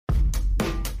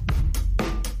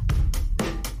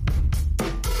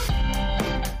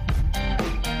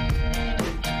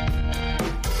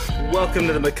welcome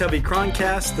to the McCovey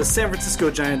Chroncast, the San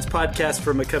Francisco Giants podcast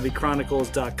for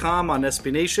McCoveyChronicles.com on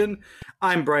SB Nation.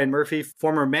 I'm Brian Murphy,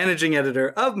 former managing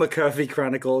editor of McCovey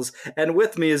Chronicles, and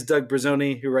with me is Doug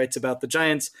Brazzoni, who writes about the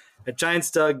Giants at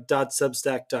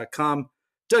giantsdoug.substack.com.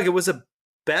 Doug, it was a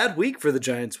bad week for the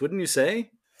Giants, wouldn't you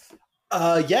say?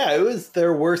 Yeah, it was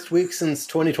their worst week since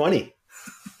 2020.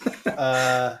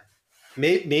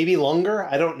 Maybe longer.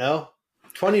 I don't know.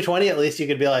 2020, at least you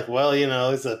could be like, well, you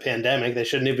know, it's a pandemic. They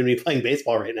shouldn't even be playing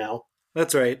baseball right now.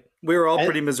 That's right. We were all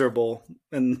pretty miserable.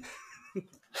 And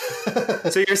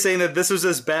so you're saying that this was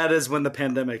as bad as when the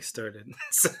pandemic started.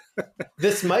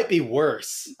 This might be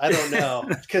worse. I don't know.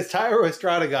 Because Thairo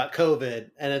Estrada got COVID,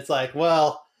 and it's like,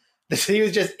 well, he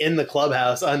was just in the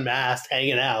clubhouse, unmasked,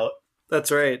 hanging out.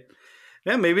 That's right.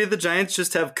 Yeah, maybe the Giants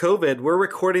just have COVID. We're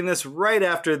recording this right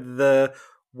after the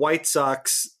White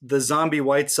Sox, the zombie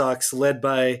White Sox, led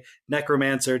by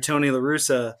necromancer Tony La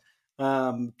Russa,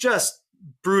 just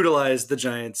brutalized the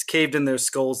Giants, caved in their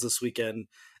skulls this weekend.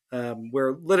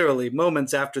 We're literally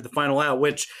moments after the final out,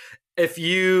 which if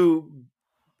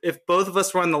both of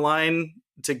us were on the line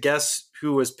to guess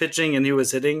who was pitching and who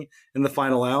was hitting in the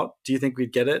final out, do you think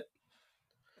we'd get it?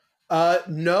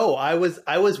 No, I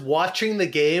was watching the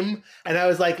game and I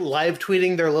was like live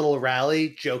tweeting their little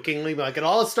rally jokingly, like it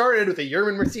all started with a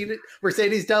Yermin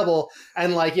Mercedes double,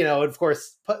 and like, you know, of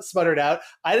course sputtered out.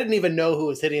 I didn't even know who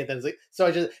was hitting it then.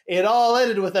 So it all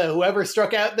ended with a whoever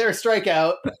struck out their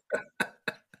strikeout.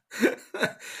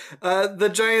 The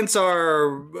Giants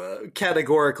are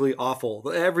categorically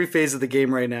awful. Every phase of the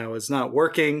game right now is not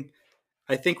working.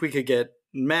 I think we could get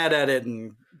mad at it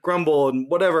and grumble and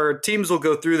whatever. Teams will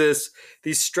go through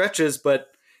these stretches, but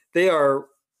they are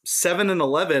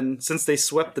 7-11 since they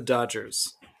swept the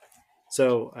Dodgers.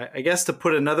 So I guess to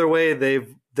put another way,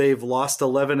 they've lost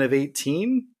 11 of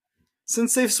 18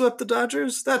 since they've swept the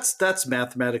Dodgers. That's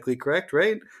mathematically correct,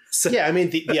 right? So, yeah, I mean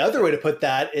the other way to put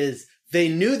that is they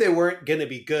knew they weren't going to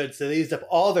be good, so they used up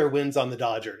all their wins on the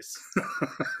Dodgers.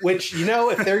 Which, you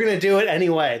know, if they're going to do it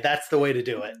anyway, that's the way to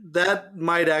do it. That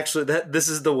might actually, this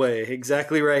is the way.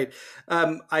 Exactly right.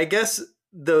 I guess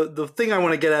the thing I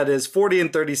want to get at is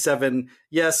 40-37.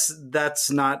 Yes, that's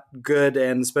not good,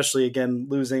 and especially, again,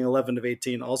 losing 11 of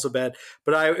 18, also bad.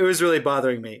 But it was really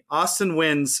bothering me. Austin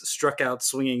Wynns struck out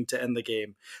swinging to end the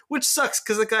game, which sucks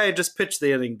because the guy had just pitched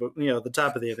the inning, but, you know, the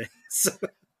top of the inning.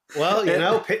 Well, you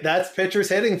know, that's pitchers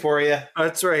hitting for you.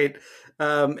 That's right.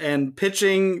 And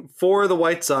pitching for the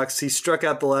White Sox, he struck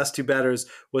out the last two batters,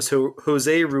 was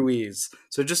Jose Ruiz.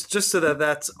 So just so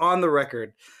that's on the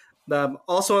record.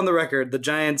 Also on the record, the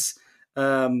Giants,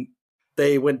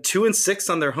 they went 2-6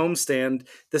 on their homestand.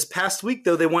 This past week,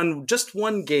 though, they won just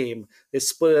one game. They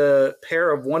split a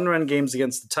pair of one-run games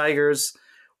against the Tigers,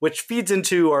 which feeds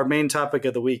into our main topic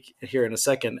of the week here in a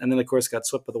second. And then, of course, got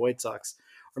swept by the White Sox.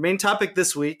 Our main topic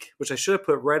this week, which I should have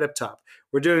put right up top,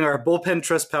 we're doing our bullpen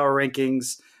trust power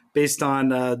rankings based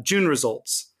on June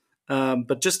results.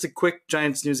 But just a quick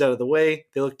Giants news out of the way.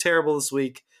 They look terrible this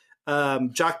week.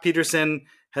 Jock Peterson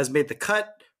has made the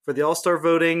cut for the All-Star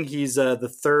voting. He's the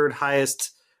third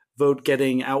highest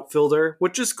vote-getting outfielder,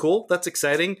 which is cool. That's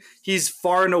exciting. He's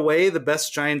far and away the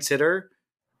best Giants hitter.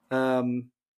 I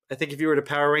think if you were to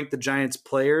power rank the Giants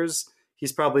players,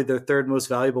 he's probably their third most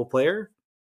valuable player.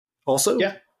 Also?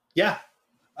 Yeah.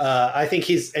 I think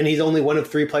he's only one of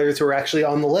three players who are actually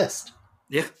on the list.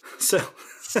 Yeah. So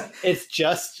it's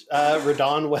just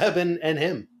Rodon, Webb, and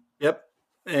him. Yep.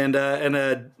 And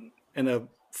a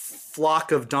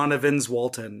flock of Donovans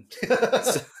Walton.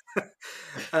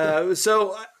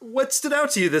 So what stood out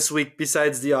to you this week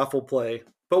besides the awful play?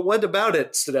 But what about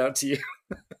it stood out to you?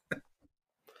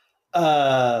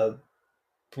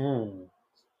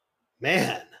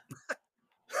 Man.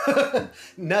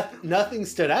 Nothing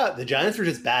stood out. The Giants were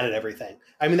just bad at everything.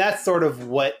 I mean, that's sort of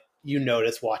what you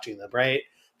notice watching them, right?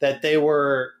 That they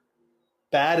were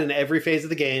bad in every phase of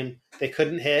the game. They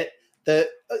couldn't hit.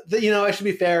 You know, I should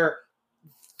be fair.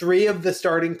 3 of the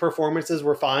starting performances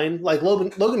were fine. Like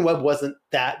Logan Webb wasn't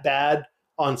that bad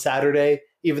on Saturday,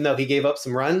 even though he gave up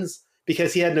some runs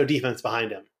because he had no defense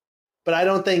behind him. But I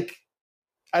don't think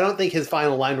his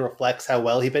final line reflects how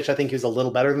well he pitched. I think he was a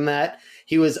little better than that.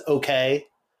 He was okay.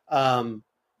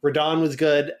 Rodon was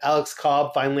good. Alex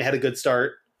Cobb finally had a good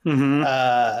start. Mm-hmm.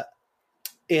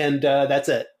 And that's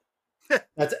it.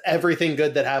 That's everything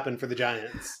good that happened for the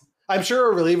Giants. I'm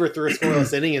sure a reliever threw a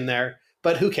scoreless inning in there,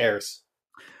 but who cares?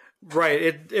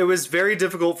 Right. It was very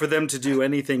difficult for them to do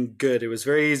anything good. It was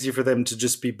very easy for them to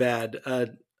just be bad.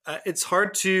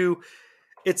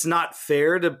 It's not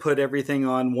fair to put everything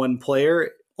on one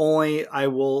player. Only I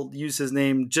will use his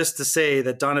name just to say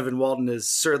that Donovan Walton is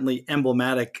certainly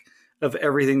emblematic of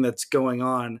everything that's going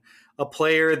on. A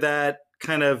player that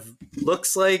kind of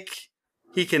looks like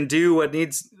he can do what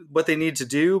they need to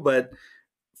do, but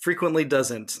frequently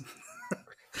doesn't.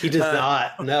 He does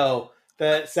not. No,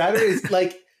 that Saturday's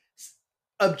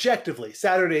objectively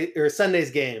Saturday or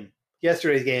Sunday's game,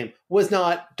 yesterday's game was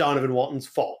not Donovan Walton's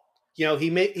fault.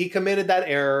 He committed that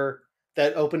error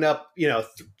that opened up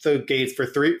the gates for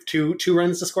two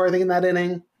runs to score. I think in that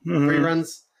inning, 3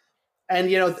 runs, and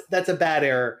that's a bad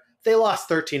error. They lost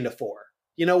 13-4.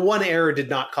 One error did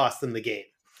not cost them the game.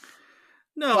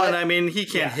 No, but, and I mean, he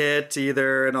can't hit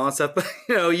either and all that stuff. But,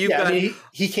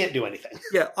 he can't do anything.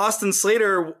 Yeah, Austin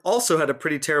Slater also had a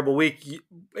pretty terrible week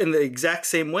in the exact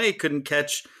same way. Couldn't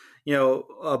catch,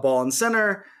 a ball in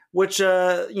center, which,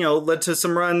 led to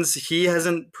some runs. He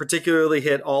hasn't particularly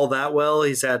hit all that well.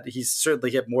 He's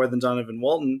certainly hit more than Donovan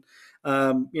Walton.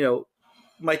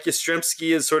 Mike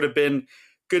Yastrzemski has sort of been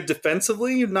good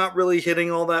defensively, not really hitting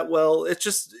all that well. It's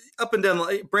just up and down.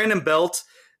 Brandon Belt,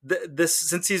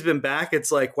 since he's been back,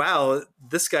 it's like, wow,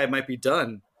 this guy might be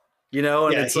done,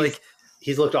 and it's like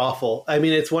he's looked awful. I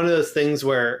mean, it's one of those things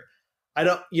where I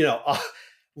don't,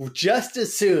 just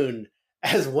as soon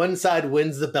as one side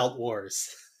wins the belt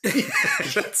wars, he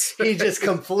just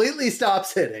completely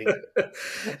stops hitting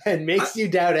and makes you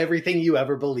doubt everything you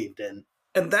ever believed in.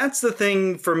 And that's the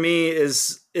thing for me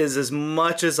is as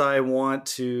much as I want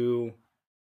to,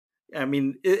 I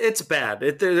mean, it's bad.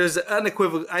 There's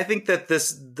unequivocal. I think that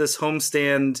this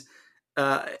homestand,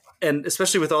 and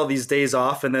especially with all these days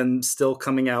off and then still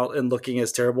coming out and looking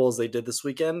as terrible as they did this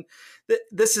weekend,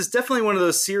 this is definitely one of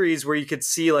those series where you could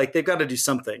see like they've got to do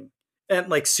something, and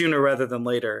like sooner rather than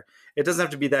later. It doesn't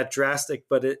have to be that drastic,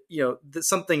 but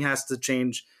something has to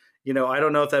change. I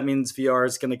don't know if that means VR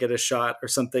is going to get a shot or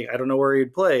something. I don't know where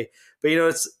he'd play, but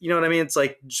it's what I mean. It's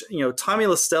like Tommy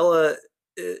La Stella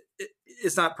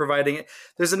is not providing it.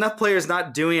 There's enough players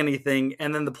not doing anything,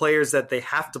 and then the players that they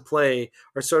have to play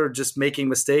are sort of just making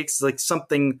mistakes. Like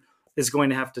something is going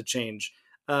to have to change.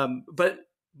 But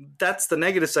that's the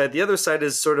negative side. The other side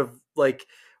is sort of like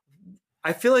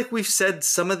I feel like we've said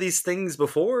some of these things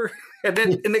before, and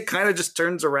it kind of just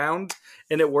turns around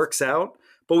and it works out.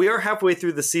 But we are halfway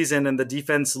through the season, and the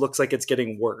defense looks like it's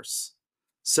getting worse.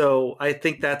 So I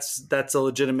think that's a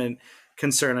legitimate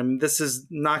concern. I mean, this is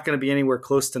not going to be anywhere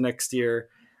close to next year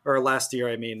or last year.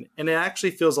 I mean, and it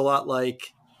actually feels a lot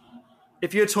like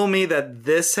if you had told me that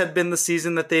this had been the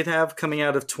season that they'd have coming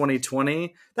out of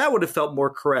 2020, that would have felt more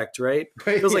correct, right?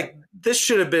 It feels like this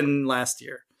should have been last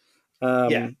year.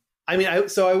 Yeah. I mean, I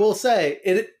will say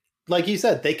it, like you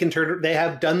said, they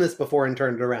have done this before and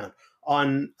turned it around.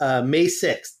 On May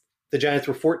 6th, the Giants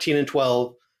were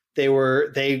 14-12. They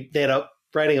had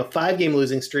riding a 5-game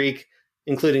losing streak,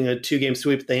 including a 2-game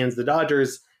sweep at the hands of the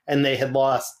Dodgers, and they had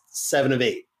lost 7 of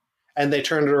 8. And they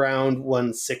turned it around,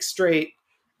 won 6 straight,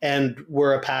 and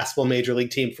were a passable major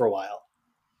league team for a while.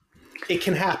 It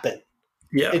can happen.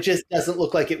 Yeah, it just doesn't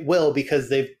look like it will because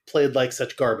they've played like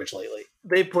such garbage lately.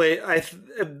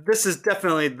 This is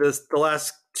definitely the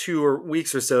last 2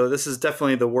 weeks or so. This is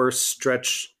definitely the worst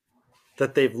stretch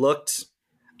that they've looked.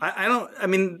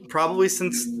 Probably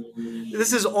since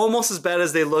this is almost as bad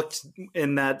as they looked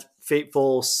in that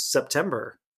fateful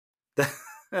September.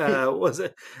 Was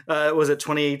it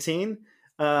 2018?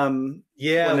 When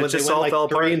it just all fell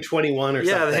apart. 3-21 or something.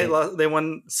 Yeah, they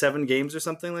won 7 games or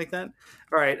something like that.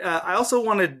 All right. I also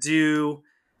want to do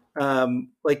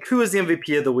who is the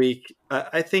MVP of the week?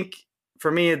 I think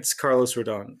for me it's Carlos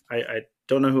Rodon. I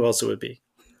don't know who else it would be.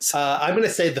 I'm going to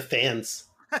say the fans.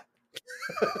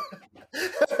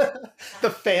 The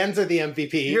fans are the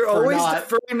MVP. You're always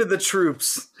deferring to the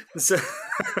troops. So.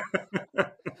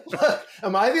 Look,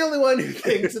 am I the only one who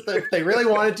thinks that if they really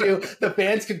wanted to, the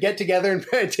fans could get together and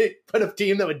put a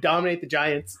team that would dominate the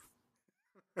Giants?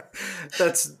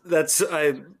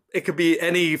 It could be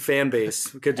any fan base.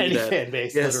 Could do any that. Fan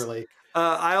base, yes. Literally.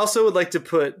 I also would like to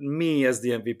put me as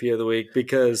the MVP of the week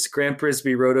because Grant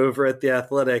Brisbee wrote over at The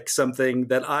Athletic something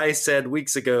that I said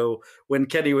weeks ago when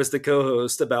Kenny was the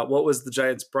co-host about what was the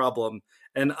Giants' problem.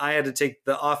 And I had to take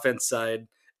the offense side,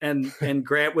 and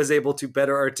Grant was able to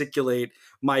better articulate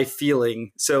my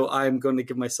feeling. So I'm going to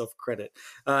give myself credit.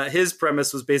 His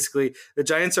premise was basically the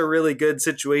Giants are really good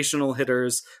situational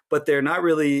hitters, but they're not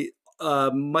really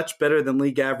much better than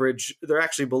league average. They're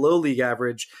actually below league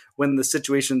average when the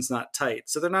situation's not tight.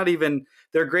 So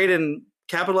they're great in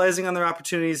capitalizing on their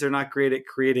opportunities. They're not great at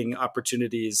creating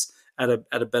opportunities at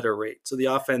a better rate. So the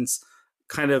offense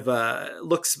kind of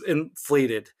looks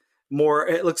inflated more.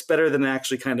 It looks better than it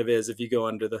actually kind of is if you go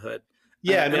under the hood.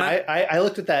 Yeah. I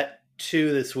looked at that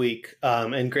too this week.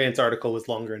 And Grant's article was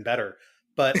longer and better,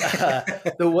 But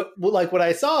what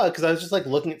I saw, because I was just like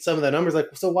looking at some of the numbers, like,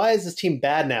 so why is this team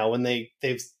bad now when they've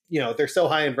they're so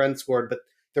high in runs scored, but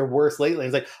they're worse lately?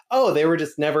 It's like, oh, they were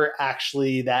just never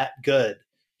actually that good.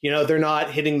 They're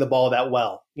not hitting the ball that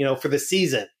well. For the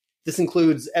season, this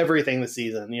includes everything this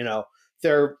season.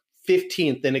 They're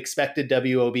 15th in expected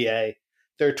WOBA.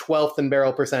 They're 12th in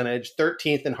barrel percentage,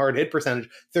 13th in hard hit percentage.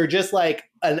 They're just like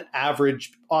an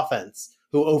average offense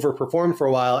who overperformed for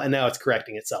a while, and now it's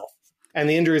correcting itself. And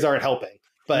the injuries aren't helping.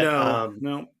 But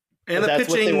no. And the that's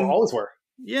pitching, what they always were.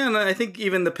 Yeah, and I think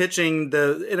even the pitching,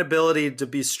 the inability to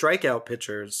be strikeout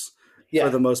pitchers for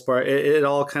the most part, it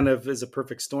all kind of is a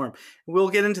perfect storm. We'll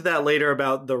get into that later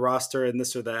about the roster and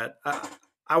this or that.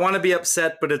 I want to be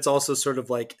upset, but it's also sort of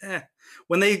like,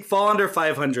 when they fall under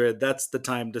 500, that's the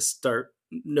time to start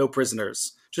no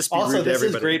prisoners. Just be also, rude to this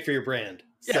everybody. is great for your brand.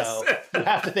 Yes. So you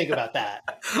have to think about that.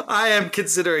 I am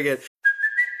considering it.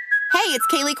 Hey, it's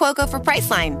Kaylee Cuoco for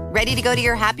Priceline. Ready to go to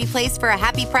your happy place for a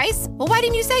happy price? Well, why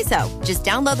didn't you say so? Just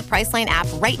download the Priceline app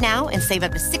right now and save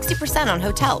up to 60% on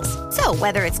hotels. So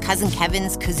whether it's Cousin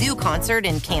Kevin's Kazoo Concert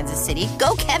in Kansas City,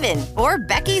 go Kevin, or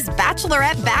Becky's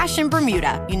Bachelorette Bash in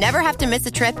Bermuda, you never have to miss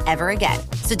a trip ever again.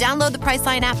 So download the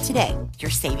Priceline app today.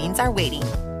 Your savings are waiting.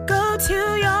 Go to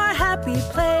your happy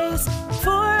place for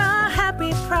a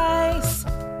happy price.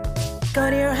 Go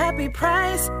to your happy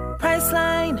price,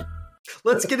 Priceline.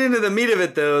 Let's get into the meat of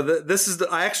it, though.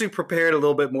 I actually prepared a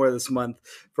little bit more this month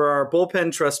for our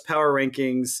Bullpen Trust Power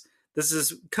Rankings. This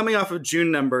is coming off of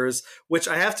June numbers, which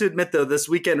I have to admit, though, this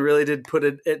weekend really did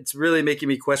it's really making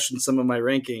me question some of my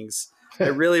rankings. I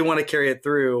really want to carry it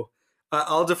through.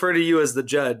 I'll defer to you as the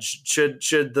judge.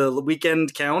 Should the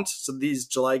weekend count? So these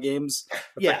July games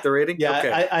affect the rating? Yeah,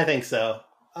 okay. I think so.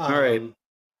 All right.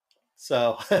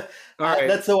 So all right.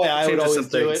 That's the way I would always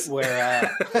do things. it,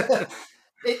 where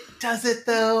it does it,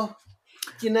 though.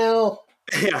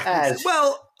 Yeah.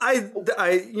 Well, I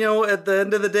at the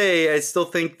end of the day, I still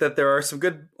think that there are some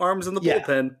good arms in the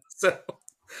bullpen. So,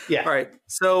 yeah. All right.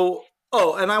 So,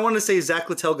 and I want to say Zach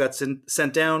Littell got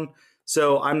sent down.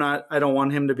 So I don't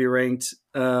want him to be ranked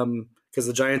because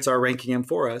the Giants are ranking him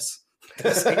for us.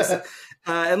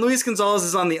 And Luis Gonzalez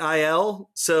is on the IL.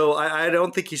 So I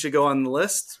don't think he should go on the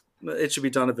list. It should be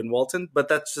Donovan Walton, but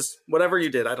that's just whatever you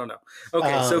did. I don't know.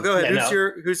 Okay, so go ahead.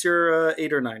 Who's your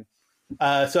 8 or 9?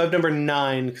 So I have number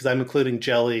 9 because I'm including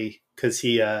Jelly because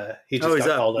he just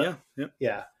got called up.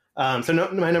 Yeah. So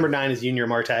my number 9 is Junior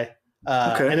Marte.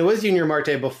 And it was Junior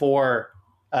Marte before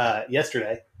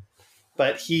yesterday,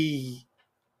 but the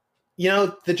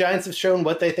Giants have shown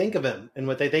what they think of him, and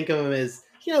what they think of him is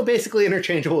basically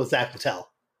interchangeable with Zach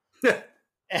Littell.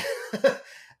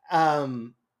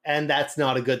 And that's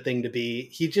not a good thing to be.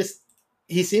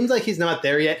 He seems like he's not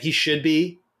there yet. He should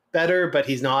be better, but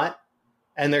he's not.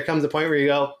 And there comes a point where you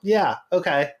go, yeah,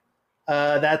 okay.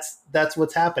 That's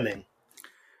what's happening.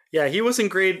 Yeah, he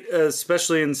wasn't great,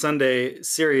 especially in Sunday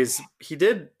series. He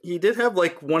did have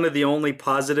like one of the only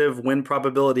positive win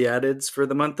probability addeds for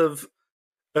the month of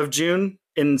June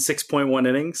in 6.1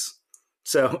 innings.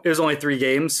 So it was only 3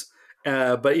 games.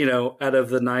 But out of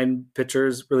the 9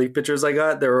 relief pitchers I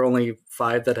got, there were only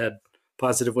 5 that had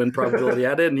positive win probability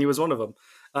added, and he was one of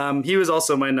them. He was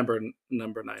also my number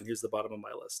 9. He was the bottom of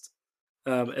my list.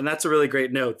 And that's a really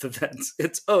great note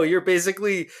you're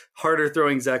basically harder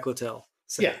throwing Zach Littell.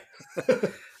 So, yeah.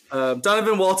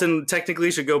 Donovan Walton technically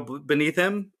should go beneath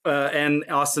him, and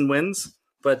Austin wins,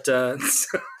 but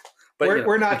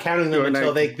we're not counting them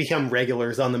until they become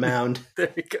regulars on the mound.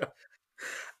 There you go.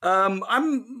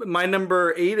 My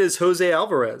number 8 is Jose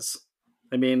Alvarez.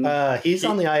 I mean, he's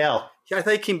on the IL. Yeah, I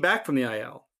thought he came back from the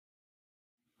IL.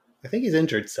 I think he's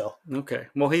injured still. Okay,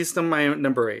 well, he's still my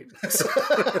number 8.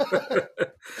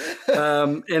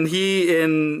 And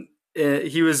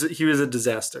he was a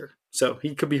disaster. So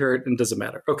he could be hurt and doesn't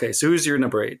matter. Okay, so who's your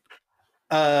number 8?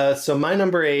 So my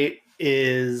number 8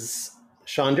 is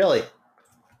Sean Jelly.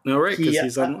 All right, because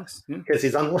he's on the list. Because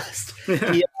he's on the list.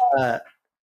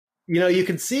 You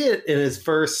can see it in his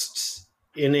first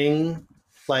inning.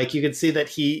 Like, you can see that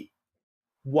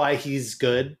why he's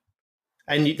good.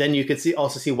 And then you could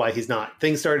also see why he's not.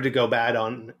 Things started to go bad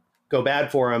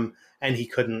for him, and he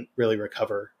couldn't really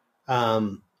recover.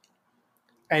 And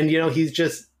he's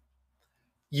just,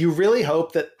 you really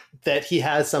hope that he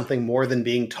has something more than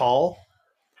being tall,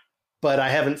 but I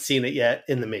haven't seen it yet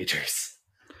in the majors.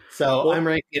 So I'm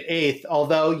ranking at 8th,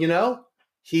 although,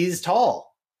 he's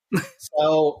tall.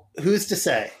 So who's to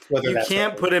say whether you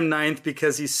can't put him 9th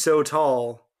because he's so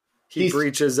tall. He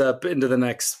breaches up into the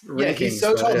next rankings. Yeah, he's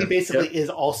so tall. He basically is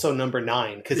also number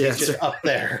 9 because he's just up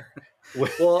there.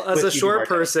 As a short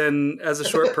person,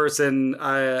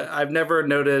 I've never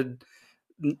noted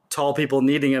tall people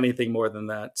needing anything more than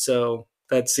that. So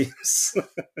that seems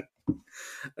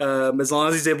as long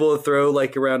as he's able to throw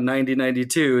like around 90,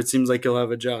 92, it seems like he'll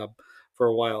have a job for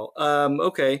a while.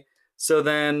 Okay. So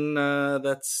then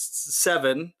that's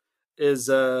 7 is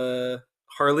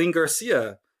Harleen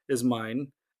Garcia is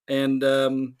mine. And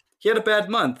he had a bad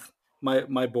month,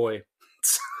 my boy.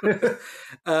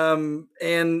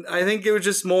 And I think it was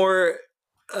just more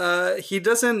he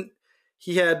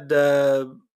had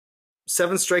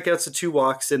 7 strikeouts to 2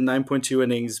 walks in 9.2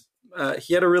 innings.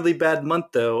 He had a really bad month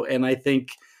though, and I think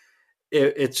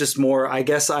it's just more, I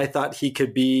guess I thought they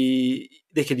could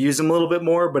use him a little bit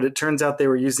more, but it turns out they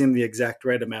were using him the exact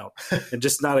right amount and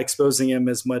just not exposing him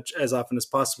as often as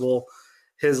possible.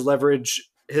 His leverage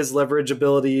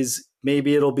abilities,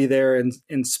 maybe it'll be there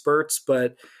in spurts,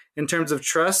 but in terms of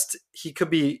trust,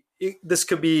 this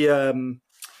could be a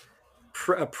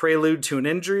prelude to an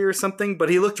injury or something, but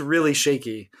he looked really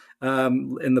shaky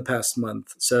in the past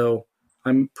month. So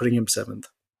I'm putting him 7th.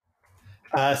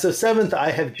 So 7th,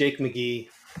 I have Jake McGee.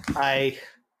 I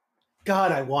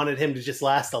wanted him to just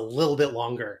last a little bit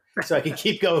longer so I could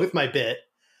keep going with my bit.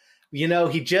 He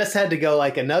just had to go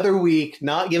like another week,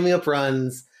 not giving up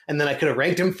runs, and then I could have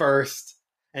ranked him first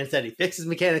and said he fixed his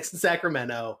mechanics in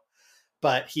Sacramento,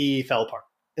 but he fell apart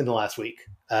in the last week,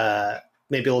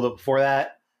 maybe a little bit before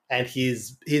that, and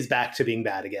he's back to being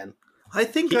bad again. I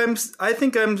think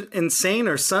I'm insane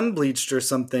or sun bleached or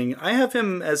something. I have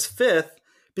him as 5th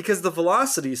because the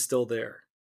velocity is still there.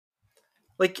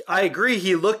 Like, I agree,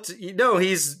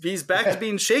 he's back to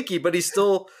being shaky, but he's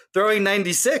still throwing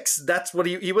 96. That's what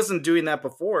he wasn't doing that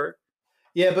before.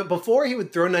 Yeah, but before he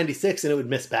would throw 96 and it would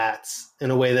miss bats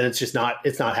in a way that it's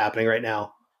not happening right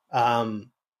now.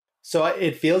 So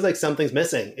it feels like something's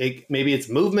missing. Maybe it's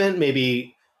movement,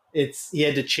 maybe he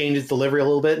had to change his delivery a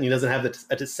little bit and he doesn't have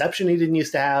a deception he didn't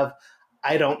used to have.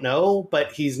 I don't know,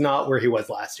 but he's not where he was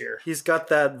last year. He's got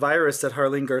that virus that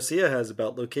Harleen Garcia has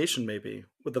about location, maybe.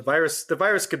 With the virus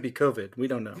could be COVID. We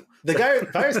don't know. The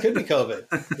virus could be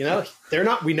COVID.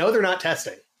 We know they're not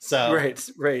testing. So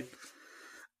Right.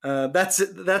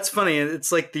 That's funny.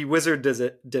 It's like the wizard did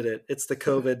it. It's the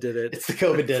COVID did it. It's the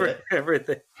COVID did it.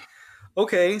 Everything.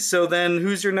 Okay, so then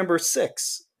who's your number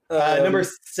 6? Number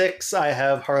 6, I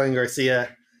have Harleen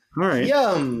Garcia. All right.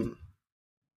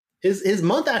 His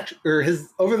month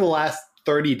over the last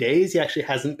 30 days, he actually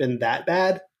hasn't been that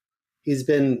bad. He's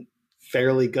been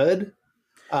fairly good.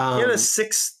 He had a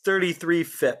 633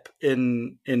 FIP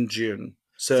in June.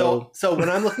 So when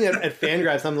I'm looking at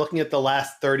Fangraphs, I'm looking at the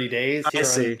last 30 days here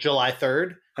on July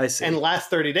 3rd. I see. And last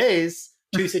 30 days,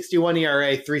 261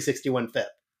 ERA, 361 FIP.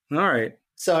 All right.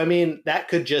 So, I mean, that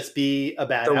could just be a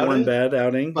bad outing. One bad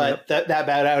outing. But that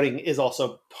bad outing is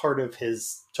also part of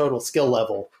his total skill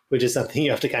level, which is something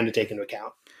you have to kind of take into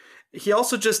account. He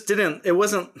also just didn't. It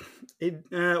wasn't.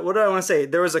 What do I want to say?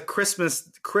 There was a crispness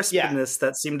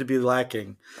that seemed to be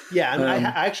lacking. Yeah, I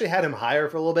actually had him higher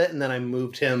for a little bit, and then I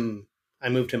moved him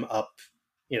up.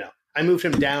 I moved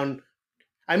him down.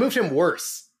 I moved him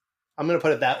worse. I'm going to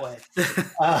put it that way,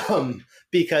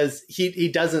 because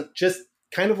he doesn't, just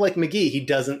kind of like McGee. He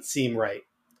doesn't seem right.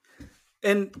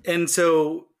 And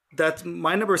so that's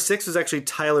my number 6 was actually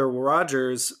Tyler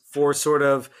Rogers for sort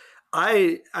of.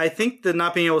 I think that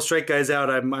not being able to strike guys out,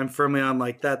 I'm firmly on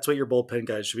like that's what your bullpen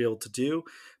guys should be able to do.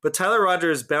 But Tyler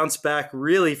Rogers bounced back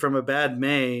really from a bad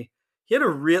May. He had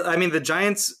the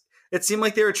Giants, it seemed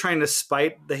like they were trying to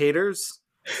spite the haters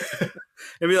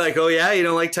and be like, oh yeah, you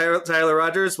don't like Tyler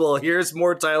Rogers? Well, here's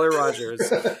more Tyler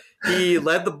Rogers. He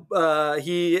led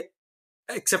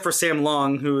except for Sam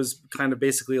Long, who was kind of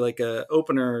basically like a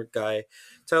opener guy.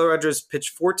 Tyler Rogers pitched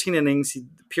 14 innings. He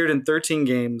appeared in 13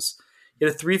 games. He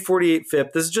had a 3.48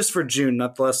 FIP. This is just for June,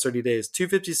 not the last 30 days.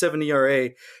 2.57 ERA,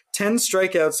 10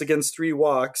 strikeouts against 3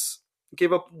 walks.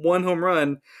 Gave up 1 home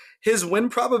run. His win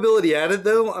probability added,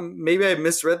 though, maybe I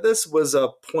misread this, was a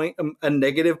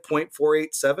negative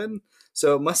 0.487.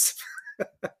 So it must,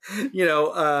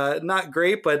 not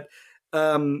great, but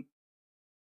I'm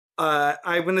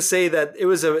going to say that it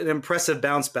was an impressive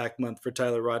bounce back month for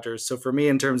Tyler Rogers. So for me,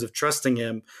 in terms of trusting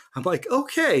him, I'm like,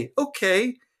 okay.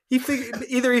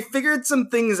 Either he figured some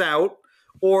things out,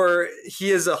 or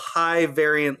he is a high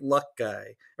variant luck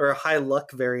guy or a high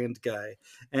luck variant guy,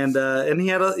 and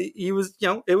it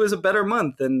was a better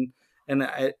month, and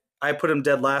I put him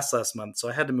dead last month, so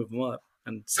I had to move him up,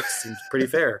 and 6 seems pretty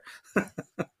fair.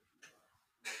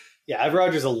 Yeah, I have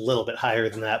Rogers a little bit higher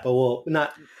than that, but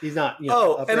he's not.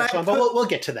 But we'll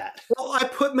get to that. Well, I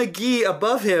put McGee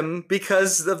above him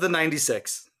because of the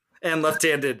 96 and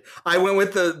left-handed. I went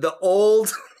with the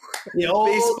old. The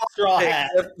old straw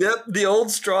hat. Yep, the old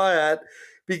straw hat.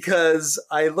 because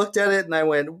I looked at it and I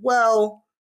went, well,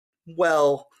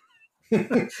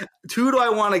 who do I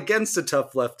want against a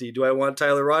tough lefty? Do I want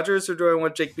Tyler Rogers or do I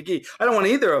want Jake McGee? I don't want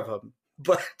either of them.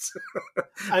 But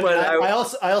I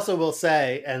also will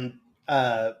say, and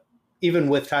even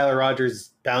with Tyler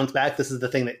Rogers' bounce back, this is the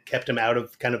thing that kept him out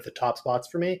of kind of the top spots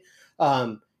for me.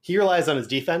 He relies on his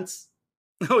defense.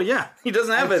 Oh yeah, he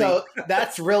doesn't have any. So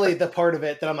that's really the part of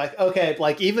it that I'm like, okay,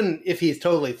 like even if he's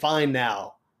totally fine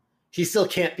now, he still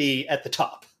can't be at the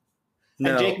top.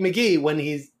 No. And Jake McGee, when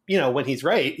he's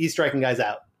right, he's striking guys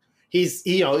out. He's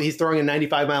throwing a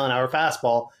 95-mile-an-hour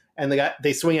fastball, and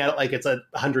they swing at it like it's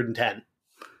 110.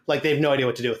 Like they have no idea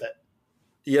what to do with it.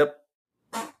 Yep.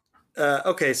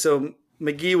 Okay, so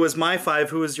McGee was my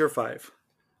 5. Who was your 5?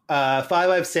 5,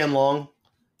 I have Sam Long.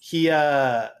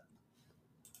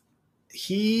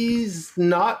 He's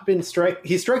not been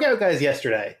he struck out guys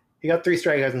yesterday. He got 3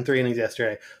 strikeouts in 3 innings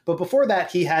yesterday. But before that,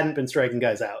 he hadn't been striking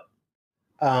guys out.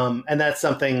 And that's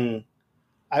something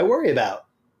I worry about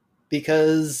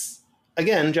because,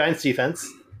 again, Giants defense.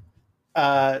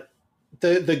 The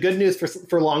good news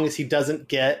for Long is he doesn't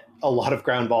get a lot of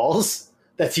ground balls.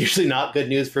 That's usually not good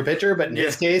news for a pitcher, but in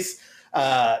his case,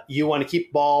 you want to keep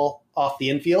the ball off the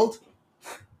infield.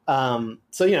 So,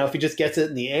 if he just gets it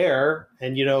in the air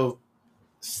and,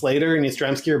 Slater and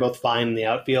Yastrzemski are both fine in the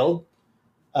outfield,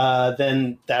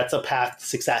 then that's a path to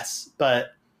success.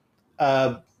 But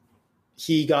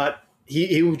he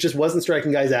just wasn't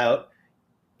striking guys out,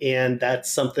 and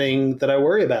that's something that I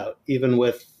worry about, even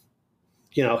with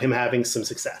him having some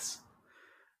success.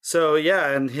 So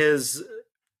yeah, and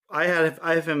I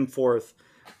have him 4th,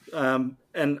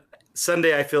 and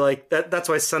Sunday I feel like that's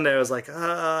why Sunday I was like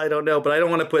I don't know, but I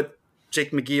don't want to put Jake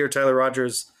McGee or Tyler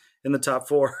Rogers in the top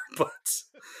 4,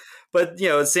 but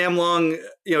Sam Long,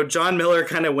 John Miller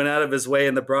kind of went out of his way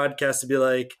in the broadcast to be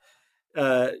like,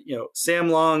 Sam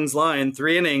Long's line,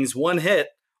 3 innings, 1 hit,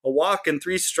 a walk, and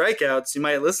 3 strikeouts. You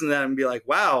might listen to that and be like,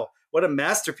 wow, what a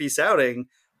masterpiece outing.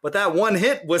 But that 1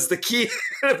 hit was the key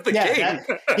of the game.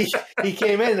 He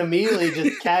came in and immediately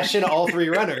just cashed in all 3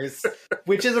 runners,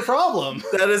 which is a problem.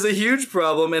 That is a huge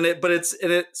problem, and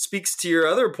it speaks to your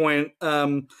other point.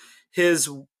 His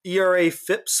ERA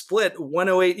FIP split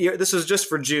 108. This was just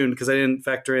for June because I didn't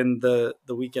factor in the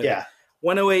weekend. Yeah,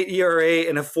 108 ERA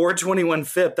and a 421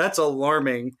 FIP. That's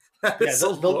alarming.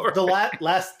 The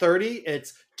last 30,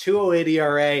 it's 208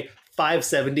 ERA,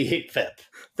 578 FIP.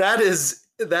 That is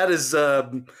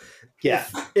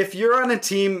If you're on a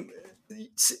team,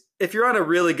 if you're on a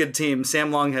really good team,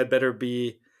 Sam Long had better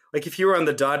be like, if you were on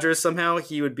the Dodgers somehow,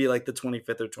 he would be like the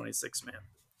 25th or 26th man.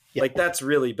 Yeah. Like that's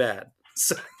really bad.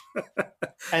 So,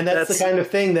 and that's the kind of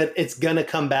thing that it's going to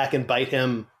come back and bite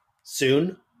him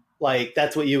soon. Like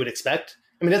that's what you would expect.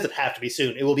 I mean, it doesn't have to be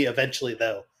soon. It will be eventually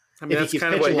though. I mean, that's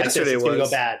kind of what yesterday was. It's going to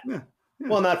go bad. Yeah.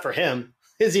 Well, not for him.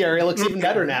 His ERA looks even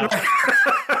better now.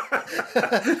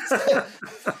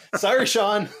 Sorry,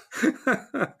 Sean.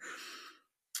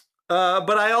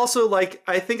 But I also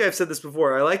I think I've said this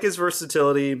before, I like his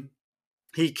versatility.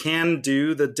 He can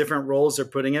do the different roles they're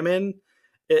putting him in.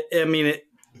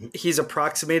 He's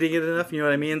approximating it enough. You know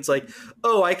what I mean? It's like,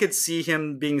 I could see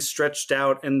him being stretched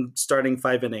out and starting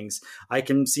 5 innings. I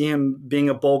can see him being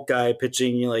a bulk guy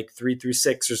pitching 3 through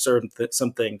 6 or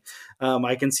something.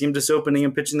 I can see him just opening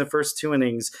and pitching the first 2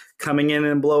 innings, coming in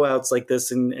blowouts like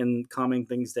this and calming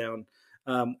things down.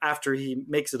 After he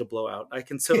makes it a blowout, I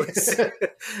can still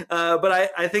but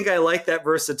I think I like that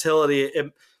versatility.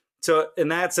 So in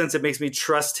that sense, it makes me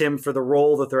trust him for the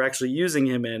role that they're actually using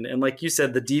him in. And like you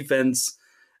said, the defense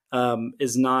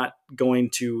is not going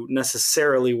to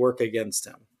necessarily work against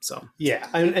him. So yeah,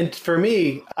 and for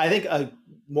me, I think a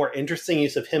more interesting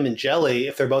use of him and Jelly,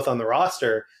 if they're both on the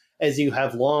roster, is you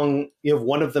have one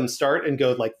of them start and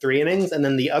go 3 innings, and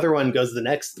then the other one goes the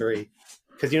next 3.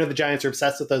 Because the Giants are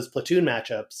obsessed with those platoon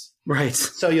matchups, right?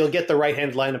 So you'll get the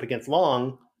right-handed lineup against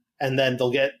Long, and then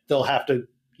they'll have to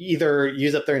either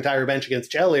use up their entire bench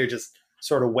against Jelly or just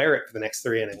sort of wear it for the next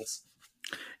 3 innings.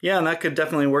 Yeah, and that could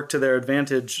definitely work to their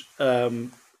advantage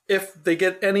if they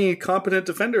get any competent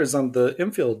defenders on the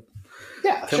infield.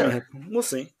 Yeah, sure. We'll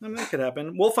see. I mean, that could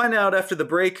happen. We'll find out after the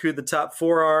break who the top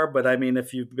 4 are, but I mean,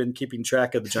 if you've been keeping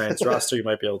track of the Giants roster, you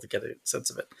might be able to get a sense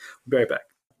of it. We'll be right back.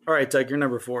 All right, Doug, you're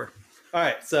number 4. All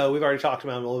right, so we've already talked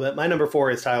about him a little bit. My number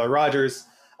 4 is Tyler Rogers.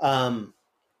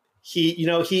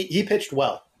 He pitched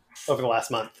well over the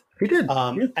last month. He did.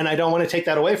 And I don't want to take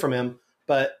that away from him,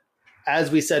 but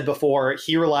as we said before,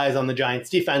 he relies on the Giants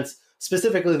defense,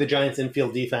 specifically the Giants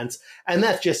infield defense, and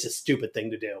that's just a stupid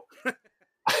thing to do.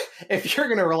 if you're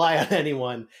going to rely on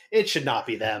anyone, it should not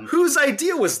be them. Whose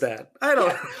idea was that? I don't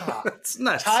know. Yeah. It's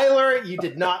nuts. Tyler, you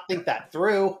did not think that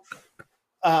through.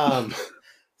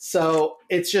 So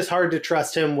it's just hard to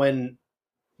trust him when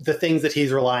the things that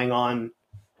he's relying on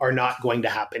are not going to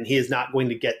happen. He is not going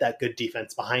to get that good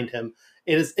defense behind him.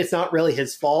 It's not really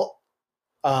his fault.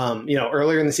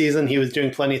 Earlier in the season, he was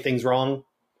doing plenty of things wrong.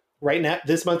 Right now,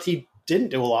 this month, he didn't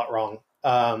do a lot wrong.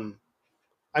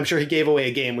 I'm sure he gave away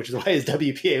a game, which is why his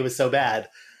WPA was so bad.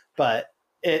 But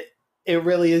it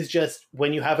really is just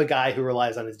when you have a guy who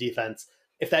relies on his defense,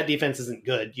 if that defense isn't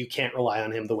good, you can't rely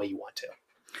on him the way you want to.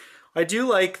 I do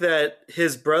like that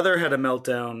his brother had a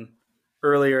meltdown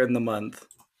earlier in the month.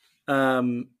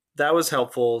 That was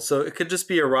helpful. So it could just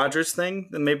be a Rodgers thing.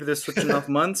 Then maybe they're switching off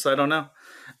months. I don't know.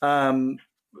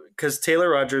 Because Taylor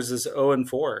Rodgers is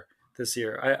 0-4 this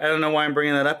year. I don't know why I'm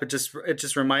bringing that up. It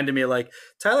just reminded me, like,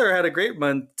 Tyler had a great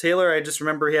month. Taylor, I just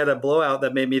remember he had a blowout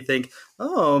that made me think,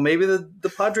 oh, maybe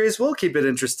the Padres will keep it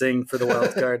interesting for the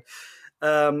wild card.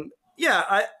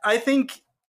 I think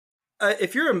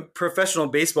if you're a professional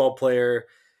baseball player,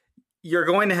 you're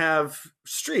going to have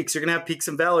streaks. You're going to have peaks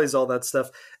and valleys, all that stuff.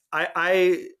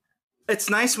 It's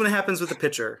nice when it happens with a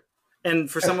pitcher.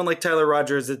 And for someone like Tyler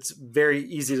Rodgers, it's very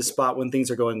easy to spot when things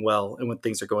are going well and when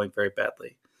things are going very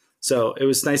badly. So it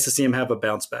was nice to see him have a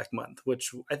bounce back month,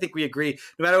 which I think we agree,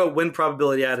 no matter what win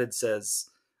probability added says,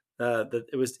 that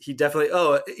it was,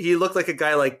 he looked like a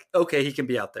guy like, okay, he can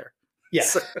be out there.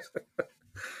 Yes.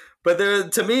 But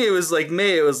to me, it was like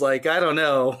May. It was like, I don't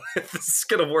know if this is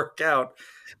going to work out.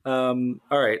 All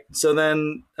right. So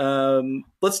then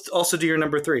let's also do your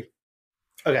number 3.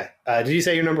 Okay. Did you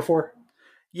say your number 4?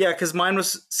 Yeah, because mine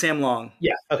was Sam Long.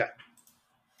 Yeah. Okay.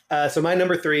 So my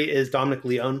number 3 is Dominic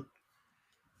Leone.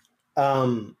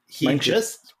 He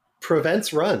just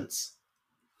prevents runs.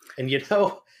 And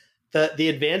the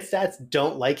advanced stats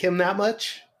don't like him that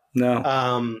much.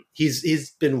 No.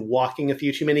 He's been walking a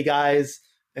few too many guys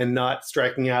and not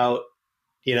striking out,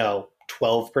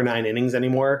 12 per 9 innings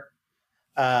anymore.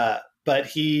 But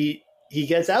he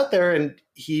gets out there and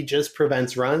he just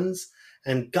prevents runs.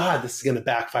 And God, this is going to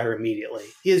backfire immediately.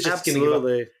 He is just going to give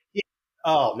up.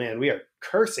 Oh man, we are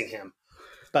cursing him.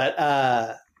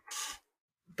 But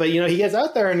he gets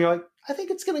out there and you're like, I think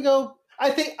it's going to go.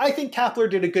 I think Kapler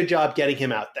did a good job getting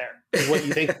him out there. Is what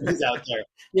you think he's out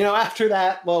there. After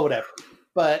that, well, whatever.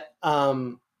 But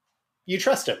you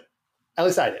trust him. At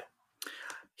least I do.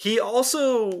 He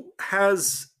also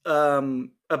has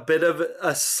a bit of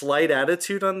a slight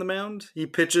attitude on the mound. He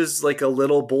pitches like a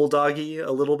little bulldoggy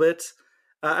a little bit.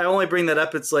 I only bring that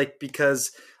up. It's like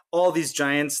because all these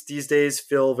Giants these days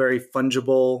feel very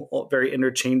fungible, very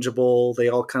interchangeable. They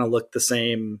all kind of look the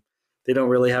same. They don't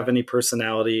really have any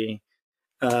personality.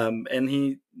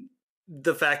 And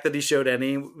the fact that he showed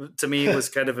any, to me, was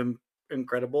kind of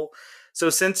incredible. So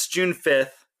since June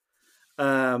 5th,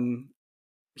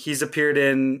 he's appeared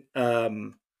in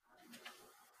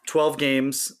 12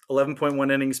 games,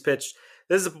 11.1 innings pitched.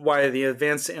 This is why the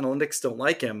advanced analytics don't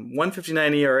like him.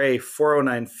 1.59 ERA,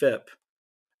 4.09 FIP.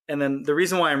 And then the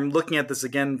reason why I'm looking at this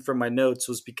again from my notes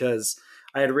was because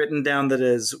I had written down that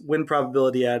his win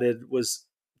probability added was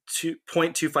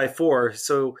 0.254.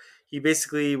 So he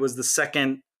basically was the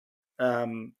second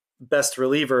best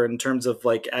reliever in terms of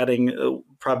like adding a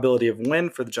probability of win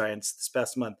for the Giants this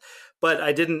past month. But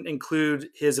I didn't include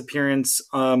his appearance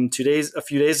a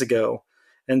few days ago.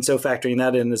 And so factoring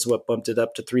that in is what bumped it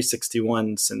up to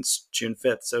 361 since June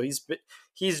 5th. So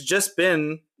he's just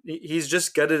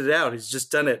gutted it out. He's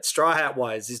just done it. Straw hat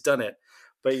wise, he's done it.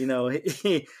 But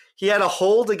he had a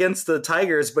hold against the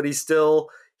Tigers, but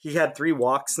he had 3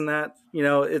 walks in that.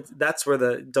 That's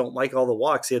where don't like all the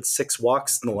walks. He had 6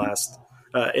 walks in the last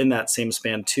in that same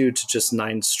span too, to just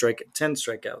 10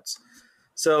 strikeouts.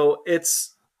 So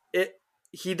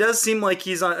he does seem like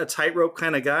he's on a tightrope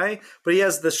kind of guy, but he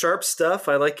has the sharp stuff.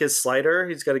 I like his slider.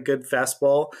 He's got a good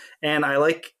fastball, and I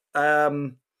like. I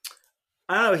don't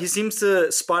know. He seems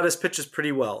to spot his pitches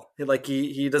pretty well.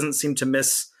 He doesn't seem to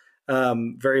miss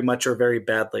very much or very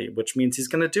badly, which means he's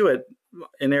going to do it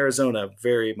in Arizona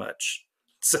very much.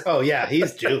 So. Oh yeah,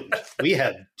 he's doomed. We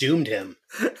have doomed him.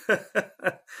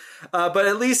 But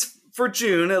at least for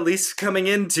June, at least coming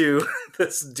into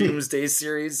this Doomsday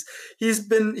series, he's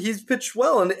pitched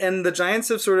well, and the Giants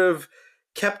have sort of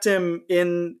kept him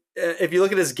in. If you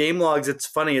look at his game logs, it's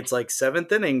funny. It's like 7th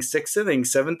inning, 6th inning,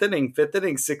 7th inning, 5th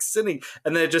inning, 6th inning,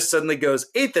 and then it just suddenly goes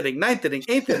 8th inning, 9th inning,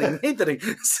 8th inning, 8th inning.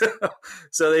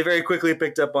 So they very quickly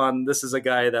picked up on this is a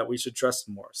guy that we should trust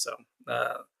more. So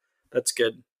that's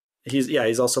good.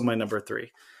 He's also my number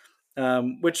 3.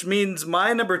 which means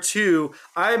my number 2.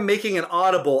 I'm making an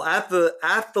audible at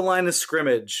the line of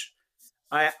scrimmage.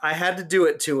 I had to do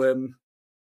it to him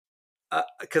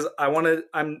because I'm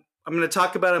going to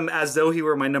talk about him as though he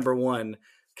were my number 1.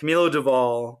 Camilo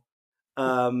Duvall.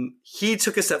 He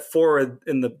took a step forward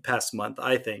in the past month,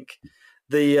 I think.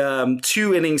 The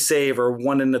 2-inning save or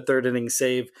 1 1/3 inning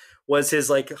save was his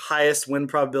like highest win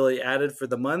probability added for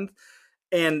the month.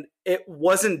 And it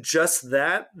wasn't just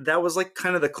that. That was like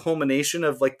kind of the culmination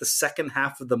of like the second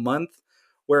half of the month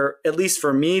where, at least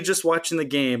for me, just watching the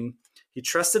game, he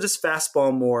trusted his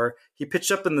fastball more. He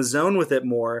pitched up in the zone with it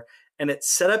more, and it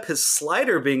set up his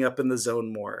slider being up in the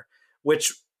zone more,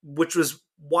 which was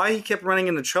why he kept running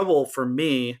into trouble for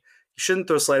me. You shouldn't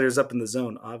throw sliders up in the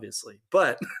zone, obviously,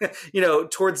 but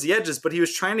towards the edges, but he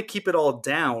was trying to keep it all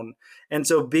down. And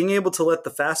so being able to let the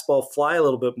fastball fly a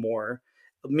little bit more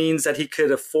means that he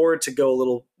could afford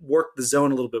to work the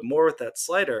zone a little bit more with that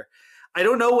slider. I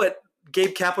don't know what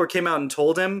Gabe Kapler came out and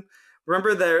told him.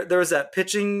 Remember there was that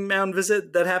pitching mound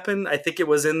visit that happened? I think it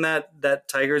was in that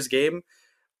Tigers game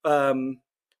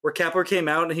where Kapler came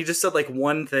out and he just said like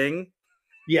one thing.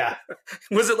 Yeah.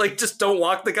 Was it like, just don't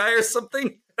walk the guy or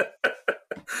something?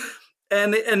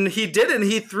 and he didn't.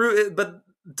 He threw it, but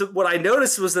what I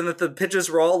noticed was then that the pitches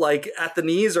were all like at the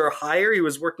knees or higher. He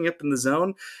was working up in the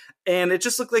zone. And it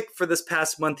just looked like for this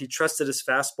past month, he trusted his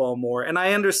fastball more. And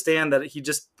I understand that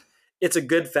it's a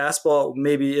good fastball.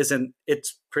 Maybe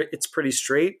it's pretty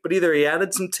straight, but either he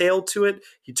added some tail to it.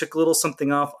 He took a little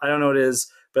something off. I don't know what it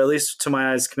is, but at least to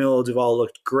my eyes, Camilo Duvall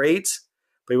looked great,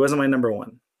 but he wasn't my number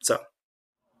 1. So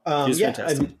he was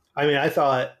fantastic. I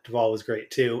thought Duvall was great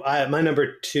too. My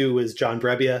number 2 is John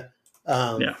Brebbia.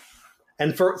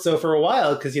 And for a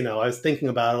while, because, I was thinking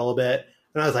about it a little bit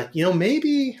and I was like,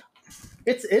 maybe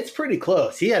it's pretty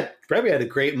close. Brebbia had a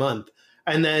great month.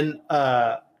 And then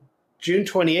June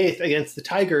 28th against the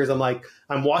Tigers,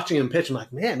 I'm watching him pitch. I'm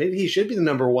like, man, maybe he should be the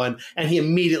number 1. And he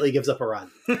immediately gives up a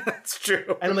run. That's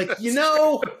true. And I'm like,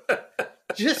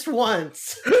 just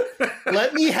once,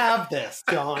 let me have this,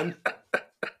 John.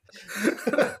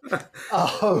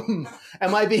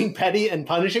 Am I being petty and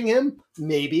punishing him?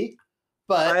 Maybe.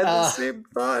 But I had the same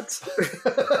thoughts.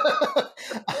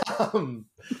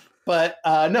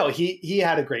 No, he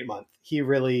had a great month. He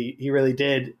really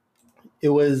did. It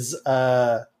was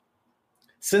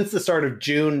since the start of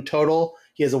June total,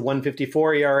 he has a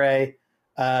 1.54 ERA.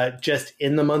 Just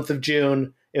in the month of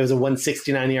June, it was a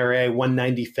 1.69 ERA,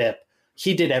 1.90 FIP.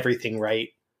 He did everything right.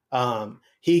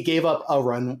 He gave up a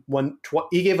run.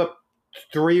 He gave up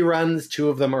 3 runs, 2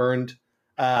 of them earned.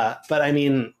 But I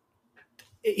mean,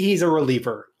 he's a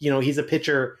reliever. He's a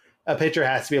pitcher. A pitcher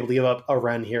has to be able to give up a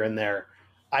run here and there.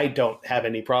 I don't have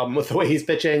any problem with the way he's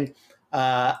pitching.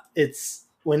 It's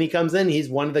when he comes in, he's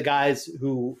one of the guys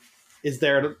who is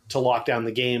there to lock down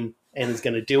the game and is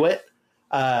going to do it.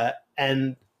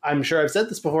 And I'm sure I've said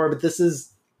this before, but this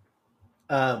is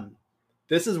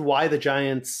why the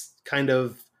Giants kind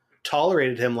of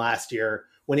tolerated him last year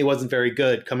when he wasn't very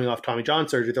good coming off Tommy John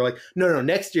surgery. They're like, no,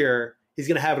 next year he's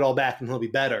going to have it all back and he'll be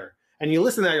better. And you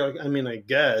listen to that, you're like, I mean, I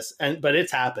guess, but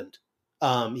it's happened.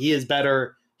 He is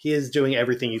better. He is doing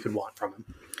everything you could want from him.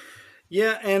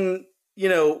 Yeah. And,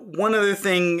 one other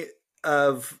thing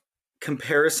of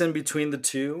comparison between the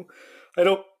two, I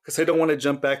don't want to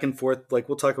jump back and forth. Like,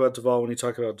 we'll talk about Duvall when you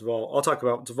talk about Duvall. I'll talk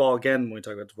about Duvall again when we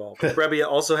talk about Duvall. Brebbia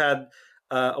also had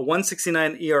a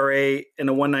 1.69 ERA and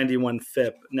a 1.91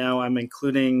 FIP. Now I'm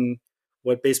including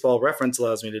what Baseball Reference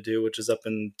allows me to do, which is up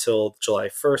until July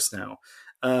 1st now.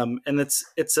 And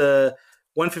it's a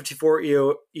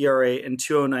 1.54 ERA and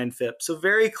 2.09 FIP. So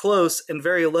very close and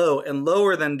very low, and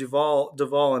lower than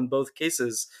Duvall in both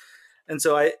cases. And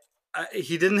so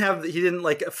he didn't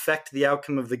affect the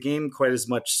outcome of the game quite as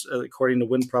much according to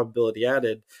win probability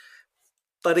added.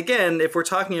 But again, if we're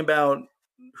talking about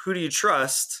who do you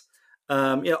trust,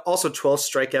 also 12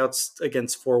 strikeouts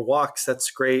against 4 walks.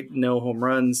 That's great. No home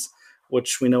runs,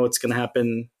 which we know what's going to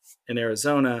happen in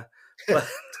Arizona.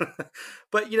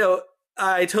 But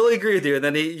I totally agree with you. And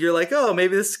then you're like, oh,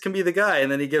 maybe this can be the guy.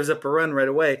 And then he gives up a run right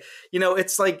away.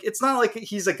 It's not like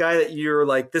he's a guy that you're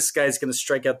like, this guy's going to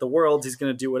strike out the world. He's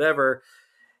going to do whatever.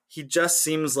 He just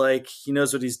seems like he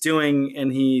knows what he's doing,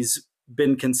 and he's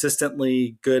been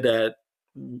consistently good at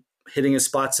hitting his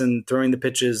spots and throwing the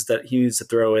pitches that he needs to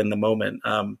throw in the moment.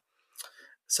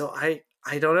 So I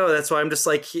don't know. That's why I'm just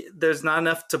like, there's not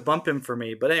enough to bump him for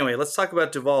me. But anyway, let's talk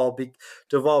about Duvall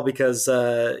because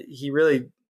he really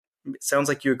sounds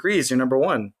like you agree he's your number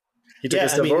 1. He took a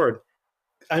step forward.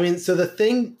 So the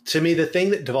thing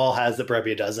that Duvall has that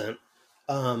Brebbia doesn't,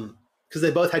 because they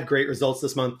both had great results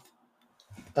this month.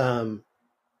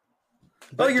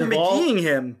 But you're Duvall, McGeeing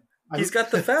him. He's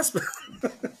got the fastball.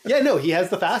 Yeah, no, he has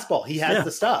the fastball. He has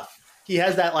the stuff. He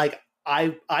has that like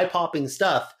eye popping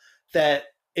stuff that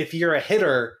if you're a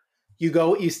hitter,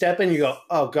 you step in, you go,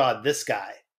 oh God, this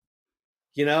guy.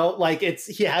 You know, like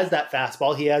he has that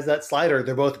fastball, he has that slider.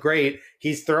 They're both great.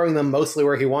 He's throwing them mostly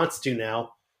where he wants to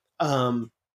now.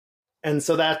 And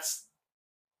so that's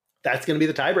going to be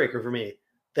the tiebreaker for me,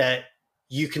 that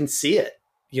you can see it.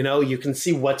 You know, you can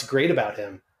see what's great about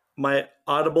him. My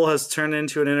audible has turned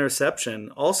into an interception.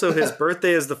 Also, his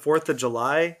birthday is the 4th of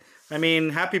July. I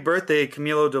mean, happy birthday,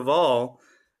 Camilo Duvall.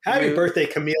 Happy birthday,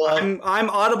 Camilo. I'm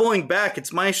audibling back.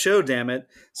 It's my show, damn it.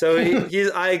 So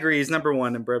I agree. He's number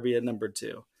 1 and Brebbia at number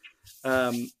 2.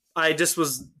 I just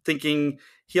was thinking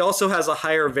he also has a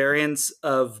higher variance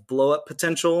of blow up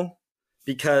potential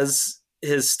because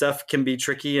his stuff can be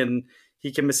tricky and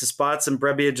he can miss his spots. And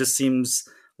Brebbia just seems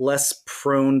less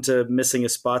prone to missing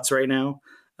his spots right now.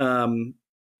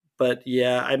 But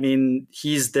yeah, I mean,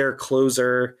 he's their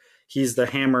closer. He's the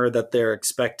hammer that they're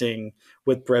expecting,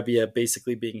 with Brebbia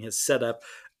basically being his setup.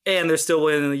 And they're still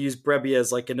willing to use Brebbia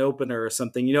as like an opener or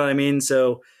something. You know what I mean?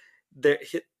 So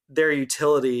their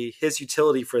utility, his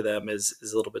utility for them is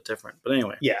a little bit different. But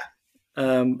anyway. Yeah.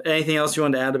 Anything else you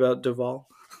want to add about Duvall?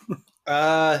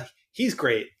 He's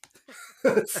great.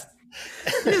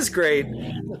 He is great.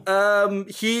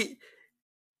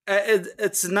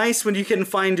 It's nice when you can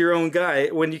find your own guy,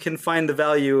 when you can find the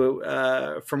value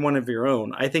from one of your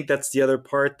own. I think that's the other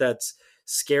part that's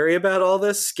scary about all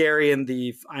this. Scary in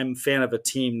the I'm a fan of a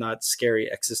team, not scary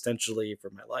existentially for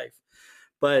my life.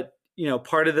 But, you know,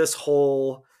 part of this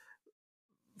whole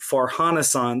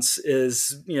Farhan-essence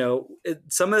is, you know,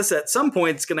 some of this at some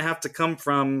point is going to have to come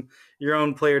from your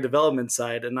own player development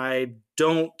side. And I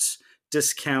don't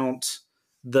discount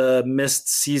the missed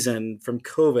season from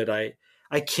COVID.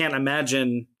 I can't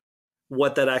imagine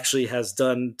what that actually has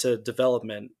done to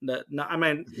development. I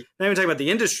mean, not even talking about the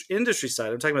industry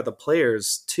side. I'm talking about the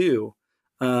players too.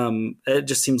 It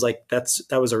just seems like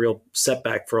that was a real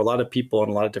setback for a lot of people in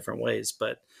a lot of different ways.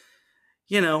 But,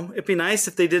 you know, it'd be nice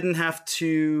if they didn't have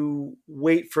to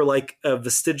wait for like a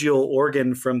vestigial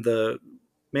organ from the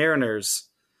Mariners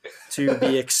to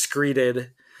be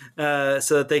excreted so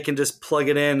that they can just plug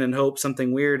it in and hope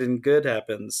something weird and good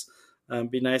happens.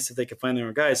 Be nice if they could find their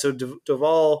own guy. So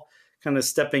Duvall kind of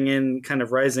stepping in, kind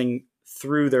of rising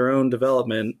through their own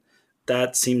development.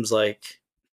 That seems like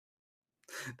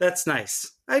that's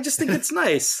nice. I just think it's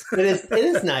nice. It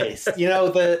is nice. You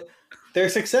know, their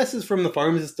successes from the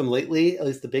farm system lately, at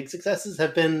least the big successes,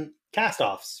 have been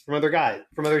cast-offs from other guys,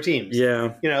 from other teams.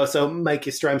 Yeah. You know, so Mike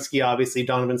Yastrzemski, obviously,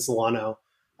 Donovan Solano,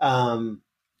 and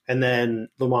then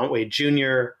Lamont Wade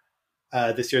Jr.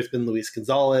 This year it's been Luis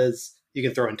Gonzalez. You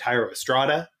can throw in Tyro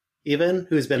Estrada, even,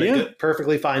 who's been a good,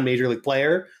 perfectly fine major league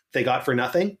player they got for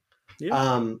nothing.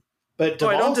 Yeah. But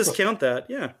Duvall, I don't discount that.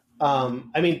 Yeah.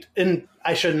 I mean, and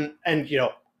I shouldn't. And you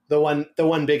know, the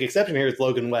one big exception here is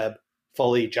Logan Webb,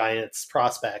 fully Giants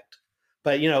prospect.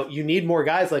 But you know, you need more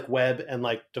guys like Webb and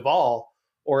like Duvall,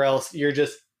 or else you're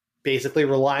just basically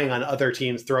relying on other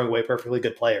teams throwing away perfectly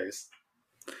good players.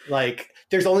 Like,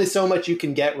 there's only so much you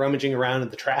can get rummaging around in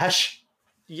the trash.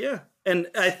 Yeah. And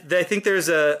I think there's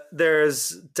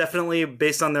definitely,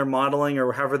 based on their modeling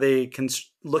or however they can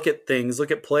look at things,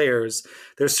 look at players,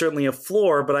 there's certainly a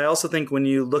floor. But I also think when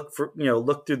you look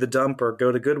through the dump or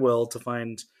go to Goodwill to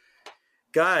find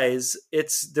guys,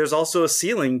 there's also a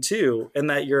ceiling too.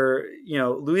 And that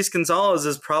Luis Gonzalez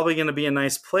is probably going to be a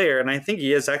nice player. And I think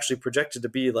he is actually projected to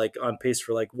be like on pace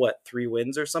for 3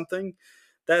 wins or something.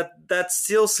 That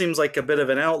still seems like a bit of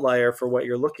an outlier for what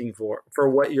you're looking for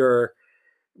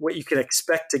what you can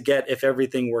expect to get if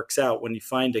everything works out when you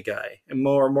find a guy. And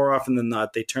more often than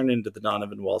not, they turn into the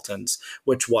Donovan Waltons,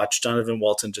 which Donovan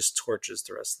Walton just torches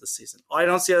the rest of the season. I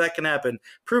don't see how that can happen.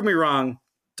 Prove me wrong,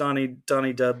 Donnie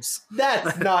Dubs.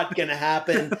 That's not going to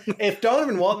happen. If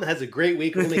Donovan Walton has a great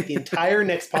week, we'll make the entire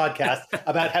next podcast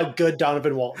about how good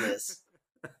Donovan Walton is.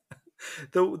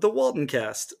 The Walton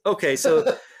cast. Okay,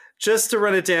 so just to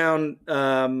run it down,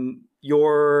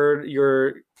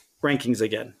 your rankings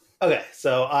again. Okay,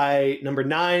 so number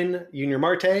 9, Junior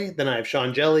Marte. Then I have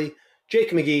Sean Jelly, Jake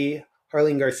McGee,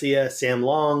 Harleen Garcia, Sam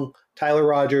Long, Tyler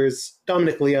Rogers,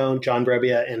 Dominic Leone, John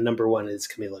Brebbia, and number 1 is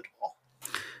Camilo Duvall.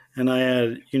 And I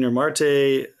had Junior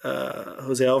Marte,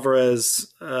 Jose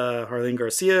Alvarez, Harleen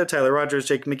Garcia, Tyler Rogers,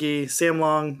 Jake McGee, Sam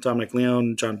Long, Dominic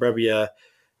Leone, John Brebbia,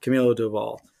 Camilo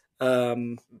Duvall.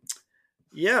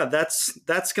 Yeah, that's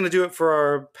going to do it for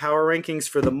our power rankings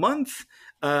for the month.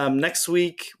 Next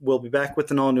week, we'll be back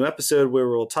with an all-new episode where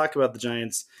we'll talk about the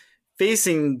Giants'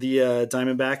 facing the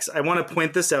Diamondbacks. I want to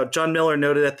point this out. John Miller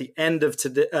noted at the end of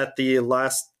at the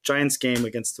last Giants game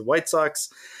against the White Sox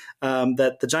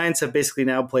that the Giants have basically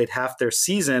now played half their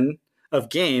season of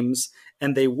games,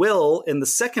 and they will, in the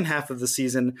second half of the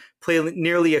season, play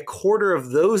nearly a quarter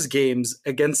of those games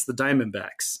against the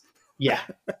Diamondbacks. Yeah.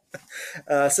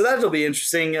 So that'll be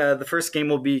interesting. The first game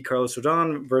will be Carlos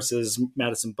Rodon versus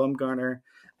Madison Bumgarner.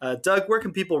 Doug, where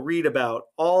can people read about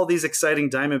all these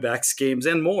exciting Diamondbacks games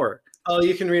and more? Oh,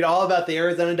 you can read all about the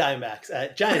Arizona Diamondbacks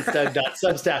at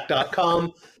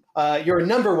giantsdoug.substack.com, your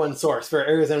number one source for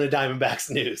Arizona Diamondbacks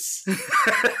news.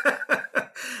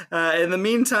 In the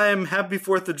meantime, happy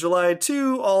 4th of July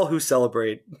to all who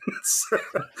celebrate.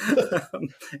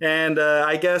 And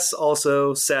I guess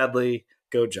also, sadly,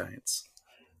 go Giants.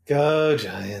 Go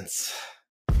Giants.